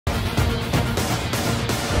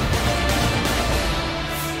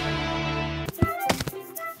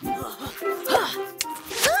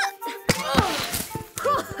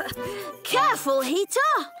careful, Heater.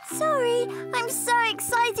 Sorry, I'm so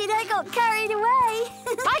excited I got carried away.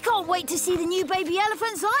 I can't wait to see the new baby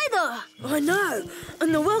elephants either. I know,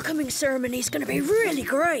 and the welcoming ceremony's going to be really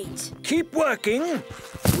great. Keep working.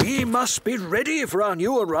 We must be ready for our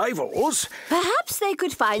new arrivals. Perhaps they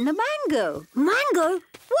could find the mango. Mango?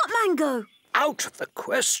 What mango? Out of the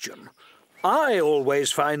question. I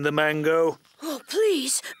always find the mango. Oh,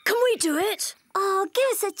 please, can we do it? Oh,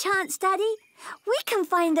 give us a chance, Daddy. We can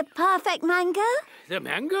find the perfect mango. The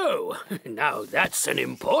mango? Now that's an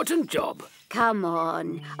important job. Come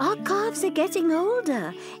on, our calves are getting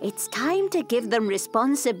older. It's time to give them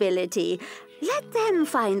responsibility. Let them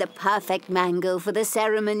find the perfect mango for the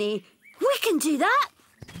ceremony. We can do that.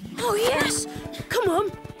 Oh, yes. Come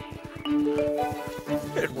on.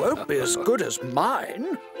 It won't be as good as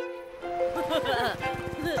mine.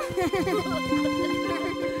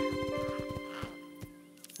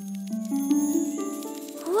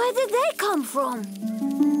 Where did they come from?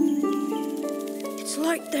 It's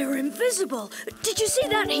like they were invisible. Did you see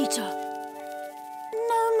that, Heater?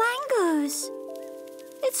 No mangoes.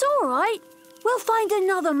 It's all right. We'll find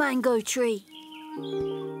another mango tree.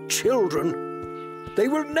 Children, they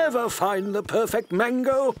will never find the perfect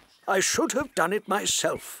mango. I should have done it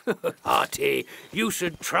myself. Artie, you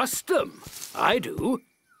should trust them. I do.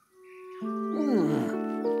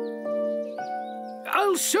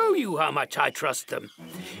 I'll show you how much I trust them.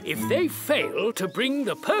 If they fail to bring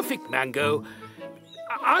the perfect mango,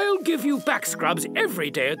 I'll give you back scrubs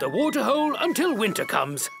every day at the waterhole until winter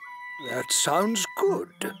comes. That sounds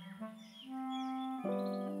good.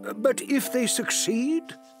 But if they succeed?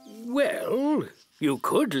 Well, you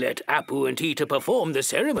could let Apu and Heater perform the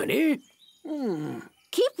ceremony.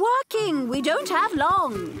 Keep working. We don't have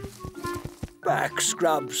long. Back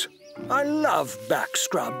scrubs. I love back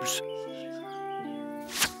scrubs.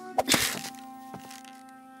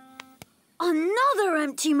 Another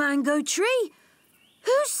empty mango tree.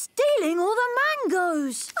 Who's stealing all the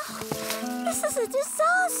mangoes? This is a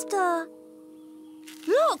disaster.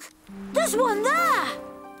 Look, there's one there.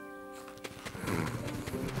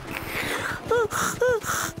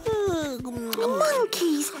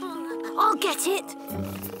 Monkeys. I'll get it.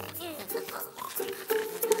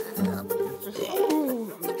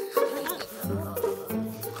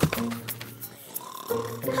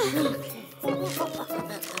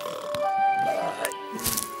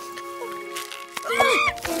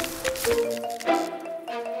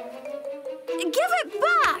 Give it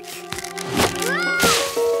back!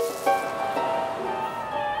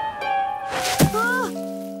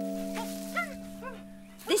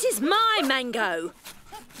 This is my mango.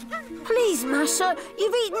 Please, Masha,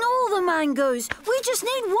 you've eaten all the mangoes. We just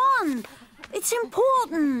need one. It's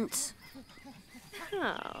important.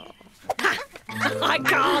 Oh. I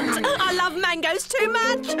can't. I love mangoes too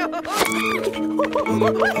much. No,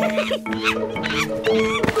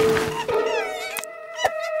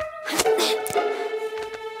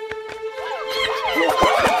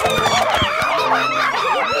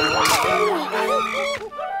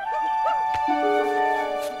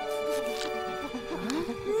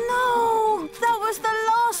 that was the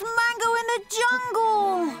last mango in the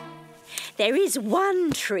jungle. There is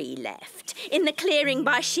one tree left in the clearing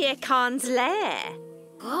by Shere Khan's lair.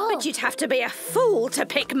 Oh. But you'd have to be a fool to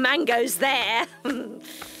pick mangoes there.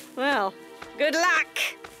 Well, good luck.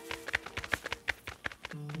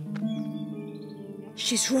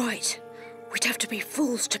 She's right. We'd have to be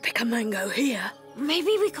fools to pick a mango here.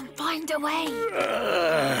 Maybe we can find a way.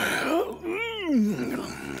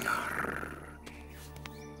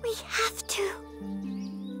 We have to.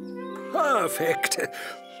 Perfect.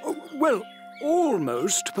 Well,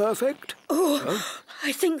 almost perfect. Oh,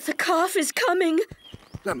 I think the calf is coming.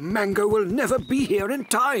 The mango will never be here in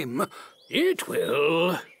time. It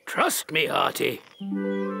will. Trust me, Artie.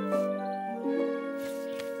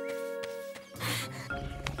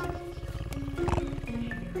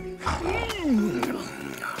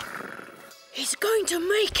 He's going to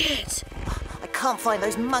make it. I can't find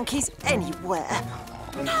those monkeys anywhere.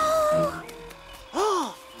 No!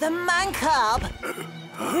 Oh, the man cub!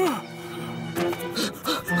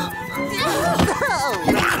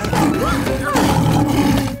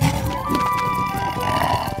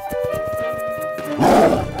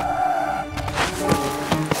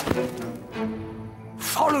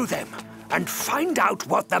 Follow them and find out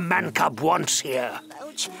what the man cub wants here.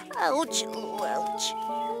 Ouch, ouch, ouch.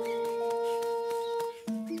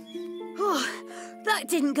 Oh, that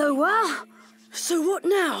didn't go well. So what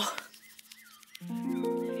now?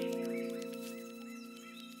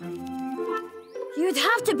 You'd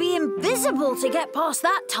have to be invisible to get past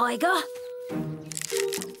that tiger.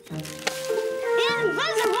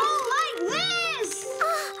 Invisible like this!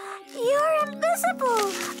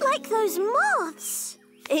 those moths.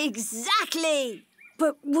 Exactly.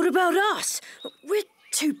 But what about us? We're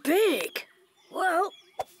too big. Well...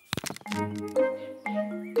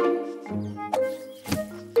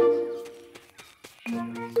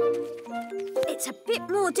 It's a bit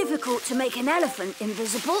more difficult to make an elephant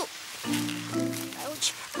invisible.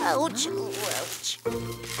 Ouch, ouch, ouch.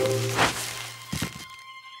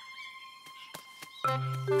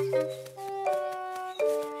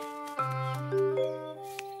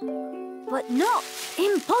 But not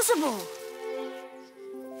impossible.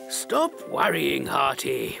 Stop worrying,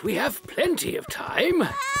 Hearty. We have plenty of time.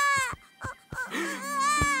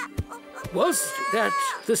 Was that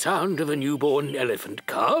the sound of a newborn elephant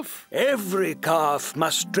calf? Every calf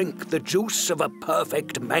must drink the juice of a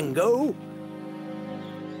perfect mango.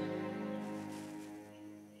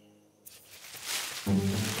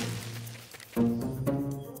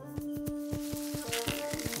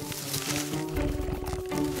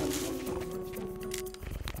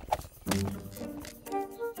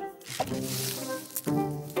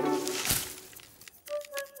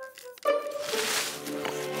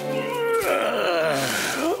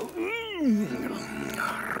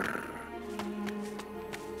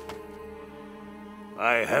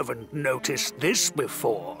 I haven't noticed this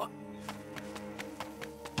before.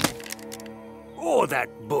 Or that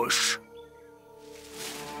bush.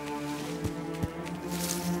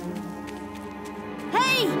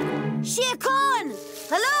 Hey! Shere Khan!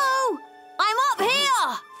 Hello! I'm up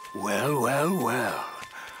here! Well, well, well.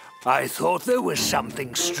 I thought there was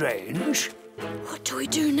something strange. What do we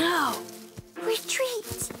do now?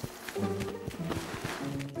 Retreat!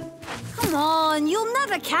 Come on, you'll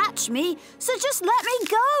never catch me, so just let me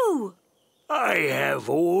go! I have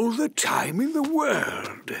all the time in the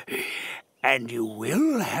world. And you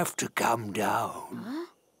will have to come down. Huh?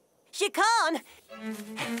 Shere Khan!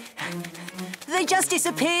 They just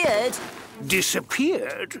disappeared.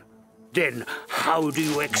 Disappeared? Then how do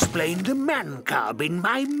you explain the man cub in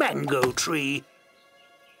my mango tree?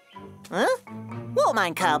 Huh? What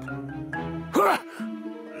man cub?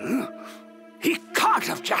 He can't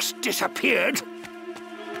have just disappeared.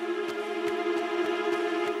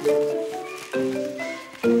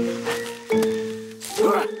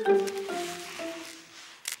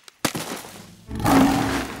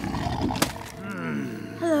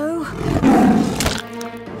 Hello?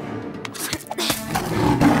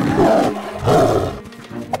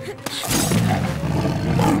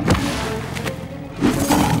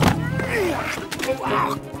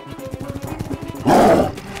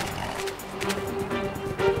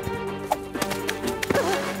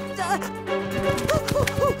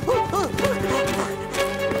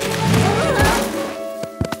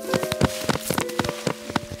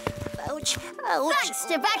 Ouch, ouch. Thanks,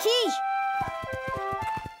 Tabaki!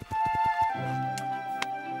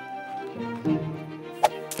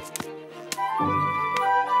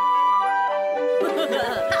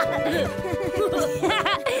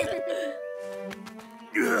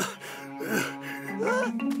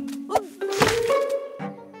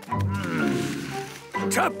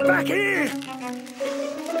 Tabaki!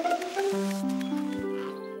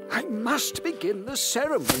 I must begin the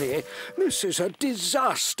ceremony. This is a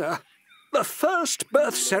disaster. The first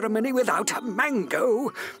birth ceremony without a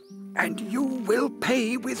mango. And you will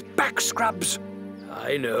pay with back scrubs.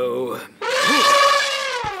 I know.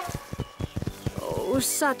 Oh,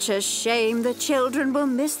 such a shame the children will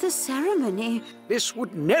miss the ceremony. This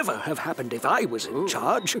would never have happened if I was in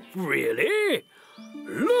charge. Really?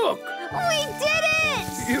 Look! We did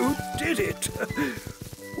it! You did it.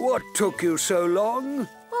 What took you so long?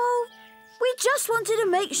 Oh, we just wanted to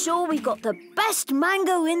make sure we got the best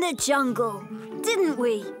mango in the jungle, didn't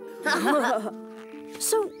we?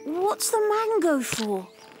 So what's the mango for?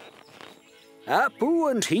 Apu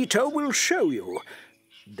and Hito will show you.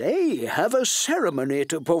 They have a ceremony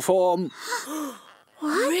to perform.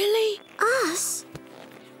 What? Really? Us?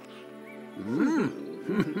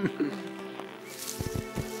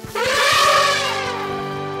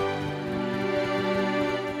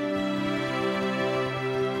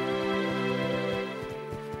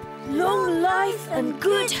 Long life and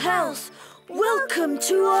good health. Welcome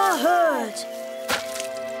to our herd.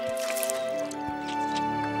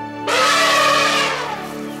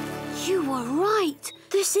 You were right.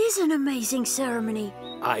 This is an amazing ceremony.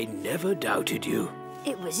 I never doubted you.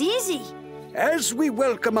 It was easy. As we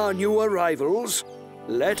welcome our new arrivals,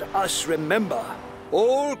 let us remember,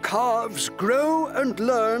 all calves grow and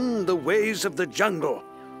learn the ways of the jungle.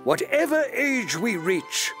 Whatever age we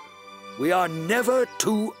reach, we are never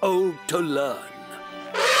too old to learn.